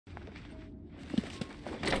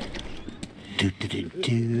A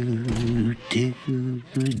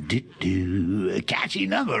catchy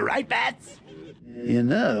number, right, Bats? You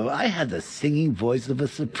know, I had the singing voice of a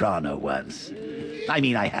soprano once. I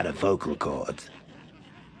mean, I had a vocal cords.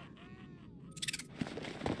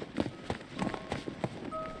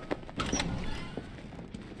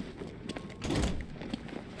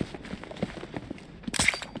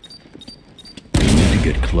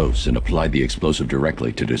 Get close and apply the explosive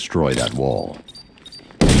directly to destroy that wall.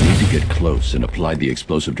 You need to get close and apply the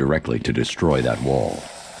explosive directly to destroy that wall.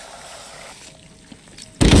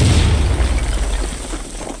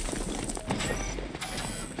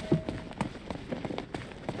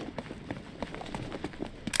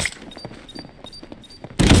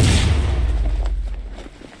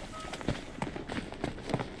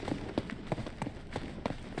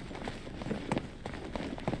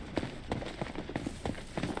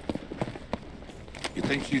 You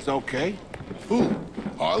think she's okay? Who?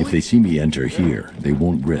 Harley? If they see me enter here, they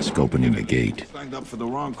won't risk opening the gate. Signed up for the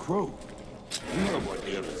wrong crew. You know what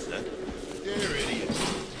the others said. They're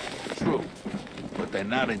idiots. True, but they're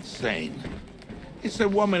not insane. He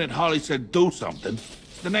said 1 minute Harley said do something,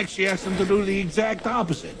 the next she asked him to do the exact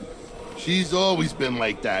opposite. She's always been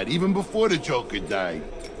like that, even before the Joker died.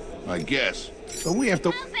 I guess. But we have to...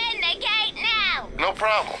 Open the gate now! No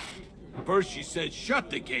problem. First she said shut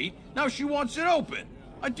the gate, now she wants it open.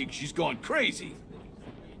 I think she's gone crazy.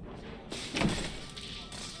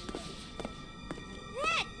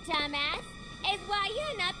 That, dumbass, is why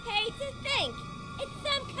you're not paid to think. It's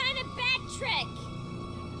some kind of bad trick.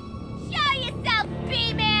 Show yourself,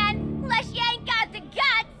 B-Man, unless you ain't got the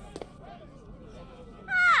guts.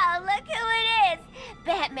 Oh, look who it is.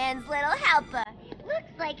 Batman's little helper.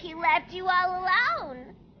 Looks like he left you all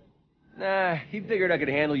alone. Nah, he figured I could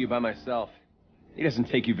handle you by myself. He doesn't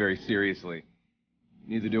take you very seriously.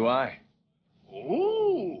 Neither do I.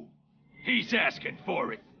 Ooh! He's asking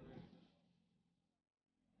for it.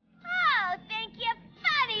 Oh, think you're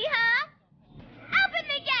funny, huh? Open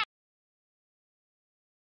the gate!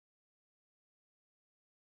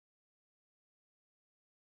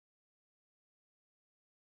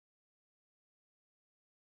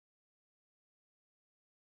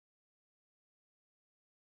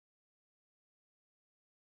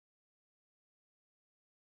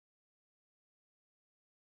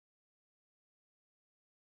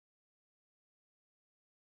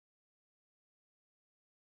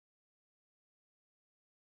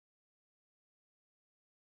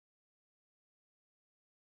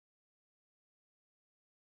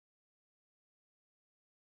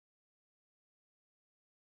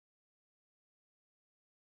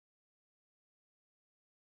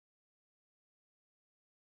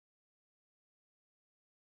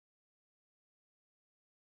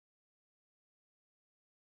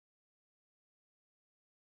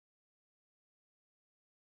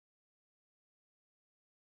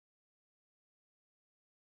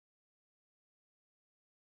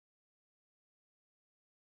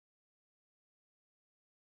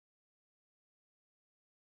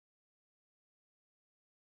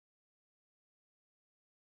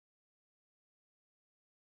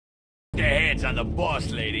 Their hands on the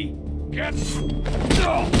boss, lady. Get... We're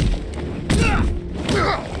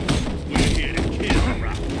here to kill,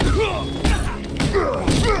 right?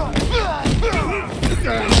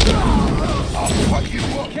 I'll fuck you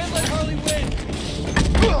up. Can't let Harley win!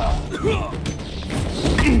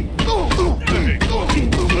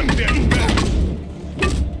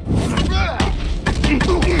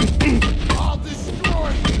 I'll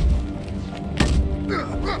destroy you.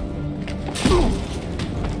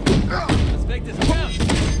 Let's make this count!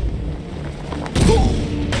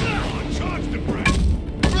 Charge the brat!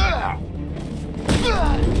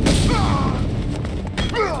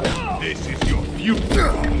 This is your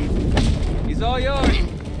future. He's all yours.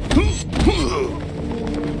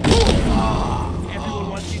 Everyone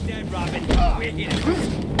wants you dead, Robin. We're here.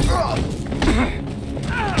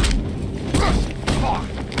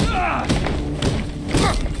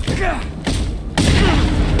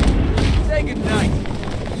 Say goodnight.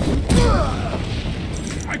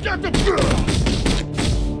 I got the...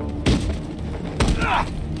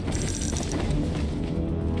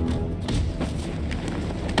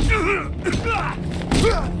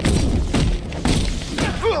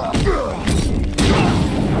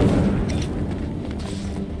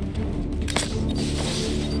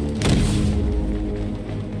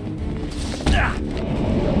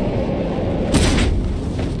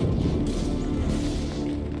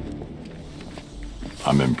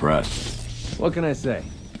 I'm impressed. What can I say?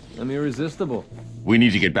 I'm irresistible. We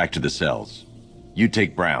need to get back to the cells. You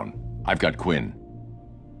take Brown. I've got Quinn.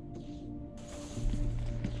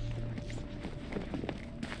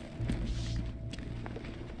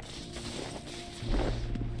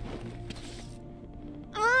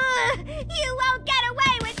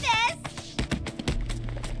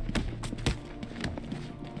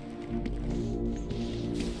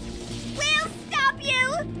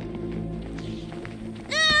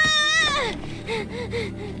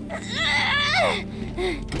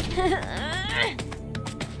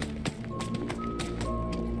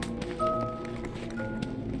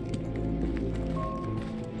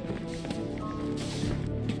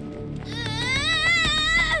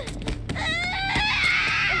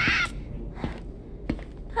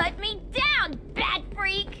 Put me down, bad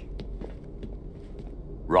freak!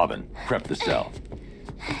 Robin, prep the cell.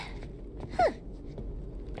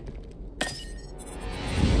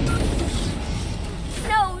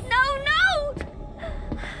 No, no, no!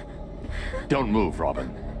 Don't move,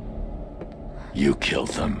 Robin. You killed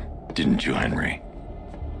them, didn't you, Henry?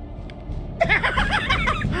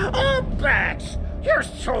 Oh, Bats! You're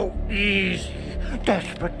so easy.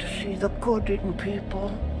 Desperate to see the good in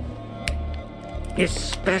people.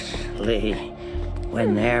 Especially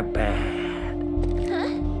when they're bad.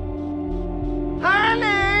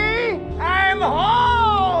 Honey! I'm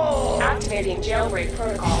home! Activating jailbreak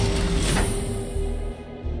protocol.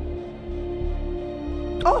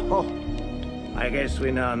 Oh! I guess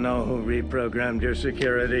we now know who reprogrammed your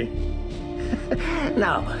security.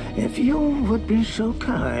 Now, if you would be so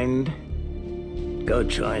kind, go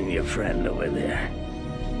join your friend over there.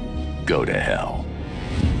 Go to hell.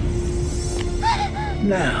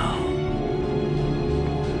 Now.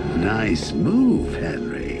 Nice move,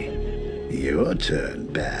 Henry. Your turn,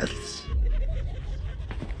 Bats.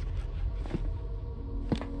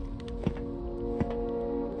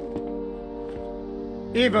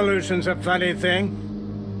 Evolution's a funny thing.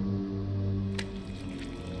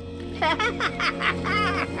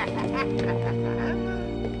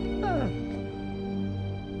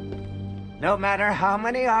 No matter how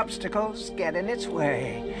many obstacles get in its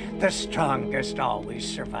way, the strongest always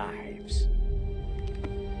survives.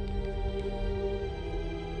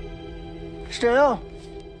 Still,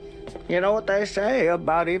 you know what they say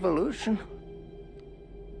about evolution?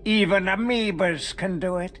 Even amoebas can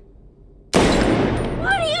do it.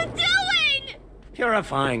 What are you doing?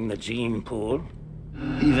 Purifying the gene pool.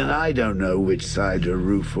 Even I don't know which side to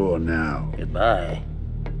root for now. Goodbye.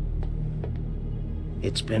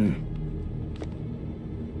 It's been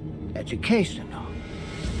educational.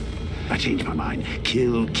 I changed my mind.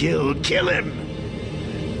 Kill, kill, kill him!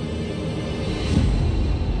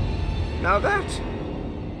 Now that's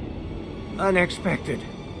unexpected.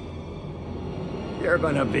 You're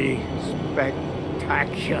gonna be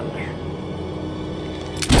spectacular.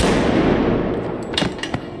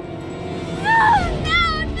 No,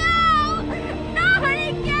 no, no! Not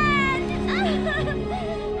again!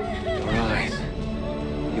 Your eyes.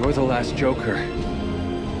 You're the last Joker.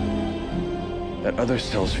 That other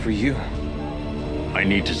cell's for you. I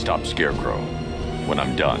need to stop Scarecrow. When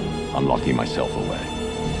I'm done, I'm locking myself away.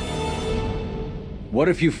 What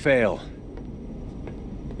if you fail?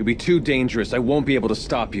 You'll be too dangerous. I won't be able to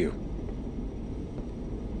stop you.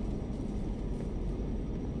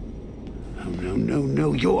 Oh, no, no,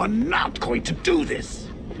 no. You are not going to do this!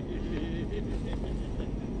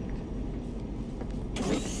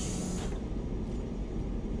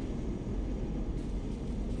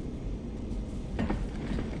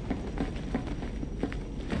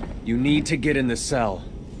 You need to get in the cell.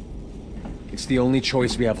 It's the only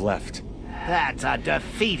choice we have left. That's a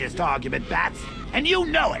defeatist argument, Bats, and you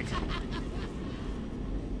know it!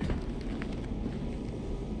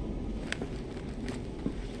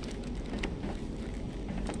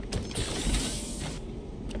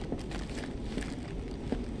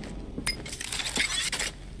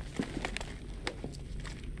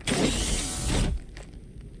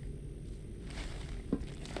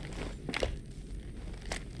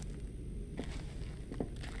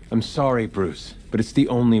 I'm sorry, Bruce, but it's the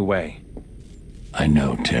only way. I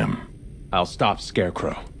know, Tim. I'll stop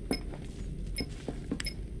Scarecrow.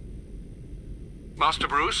 Master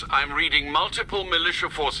Bruce, I'm reading multiple militia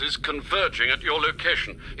forces converging at your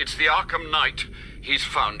location. It's the Arkham Knight. He's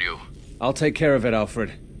found you. I'll take care of it,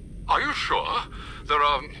 Alfred. Are you sure? There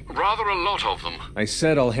are rather a lot of them. I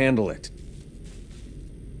said I'll handle it.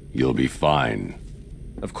 You'll be fine.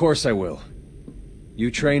 Of course I will.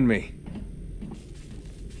 You trained me.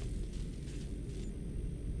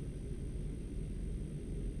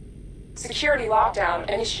 Security lockdown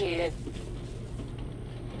initiated.